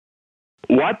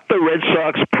What the Red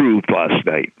Sox proved last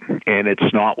night, and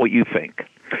it's not what you think.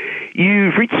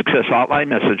 You've reached Success Hotline,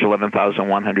 message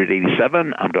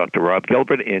 11,187. I'm Dr. Rob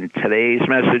Gilbert, and today's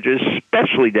message is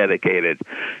specially dedicated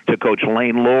to Coach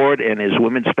Lane Lord and his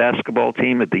women's basketball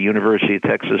team at the University of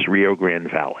Texas, Rio Grande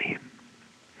Valley.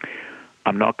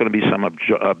 I'm not going to be some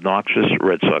obnoxious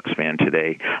Red Sox fan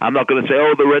today. I'm not going to say,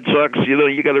 oh, the Red Sox,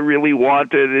 you got to really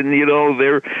want it, and,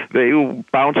 they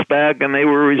bounced back and they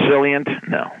were resilient.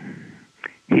 No.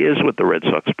 Here's what the Red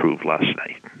Sox proved last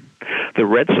night. The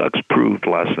Red Sox proved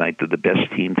last night that the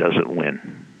best team doesn't win.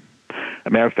 As a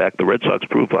matter of fact, the Red Sox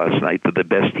proved last night that the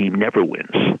best team never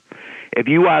wins. If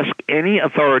you ask any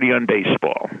authority on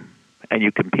baseball, and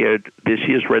you compared this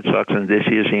year's Red Sox and this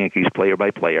year's Yankees player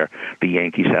by player, the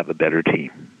Yankees have a better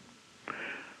team.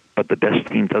 But the best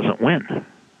team doesn't win.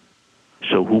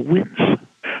 So who wins?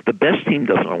 The best team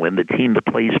doesn't win. The team that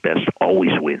plays best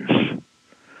always wins.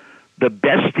 The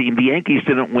best team, the Yankees,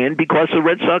 didn't win because the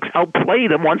Red Sox outplayed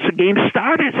them once the game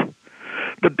started.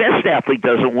 The best athlete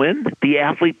doesn't win. The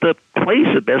athlete that plays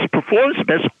the best, performs the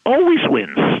best, always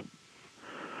wins.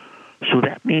 So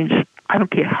that means I don't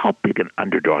care how big an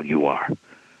underdog you are.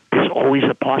 There's always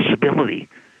a possibility.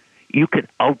 You can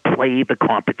outplay the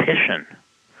competition.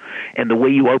 And the way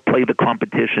you outplay the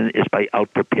competition is by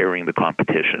outpreparing the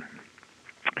competition.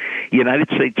 United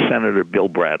States Senator Bill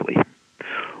Bradley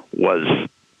was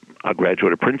a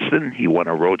graduate of Princeton. He won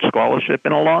a Rhodes Scholarship,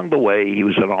 and along the way, he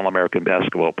was an All-American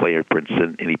basketball player at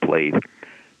Princeton, and he played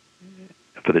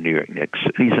for the New York Knicks.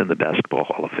 He's in the Basketball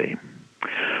Hall of Fame.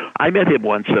 I met him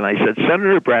once, and I said,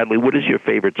 Senator Bradley, what is your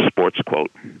favorite sports quote?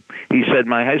 He said,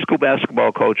 my high school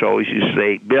basketball coach always used to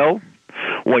say, Bill,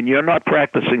 when you're not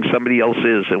practicing, somebody else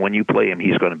is, and when you play him,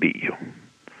 he's going to beat you.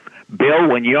 Bill,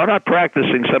 when you're not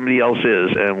practicing, somebody else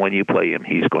is, and when you play him,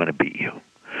 he's going to beat you.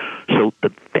 So the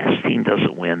best team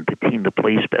doesn't win. The team that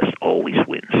plays best always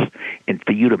wins. And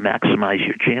for you to maximize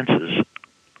your chances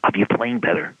of you playing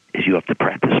better is you have to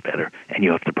practice better, and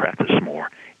you have to practice more,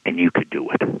 and you could do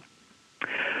it.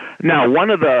 Now, one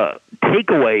of the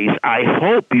takeaways I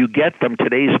hope you get from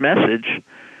today's message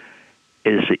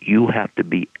is that you have to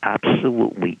be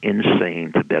absolutely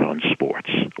insane to bet on sports.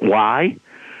 Why?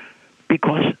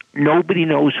 Because nobody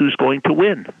knows who's going to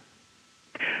win.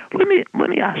 Let me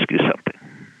ask you something.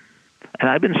 And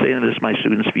I've been saying this to my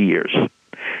students for years.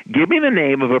 Give me the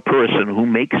name of a person who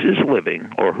makes his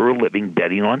living or her living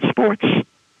betting on sports.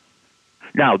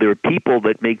 Now, there are people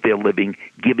that make their living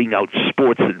giving out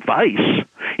sports advice.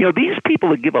 These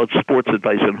people that give out sports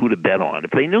advice on who to bet on,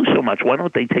 if they knew so much, why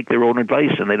don't they take their own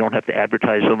advice and they don't have to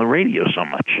advertise on the radio so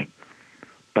much?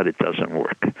 But it doesn't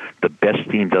work. The best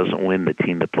team doesn't win. The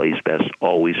team that plays best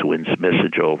always wins.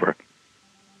 Message over.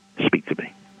 Speak to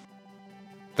me.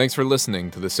 Thanks for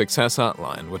listening to the Success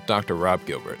Hotline with Dr. Rob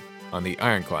Gilbert on the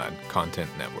Ironclad Content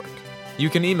Network. You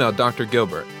can email Dr.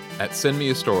 Gilbert at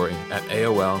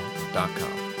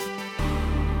sendmeastory@aol.com.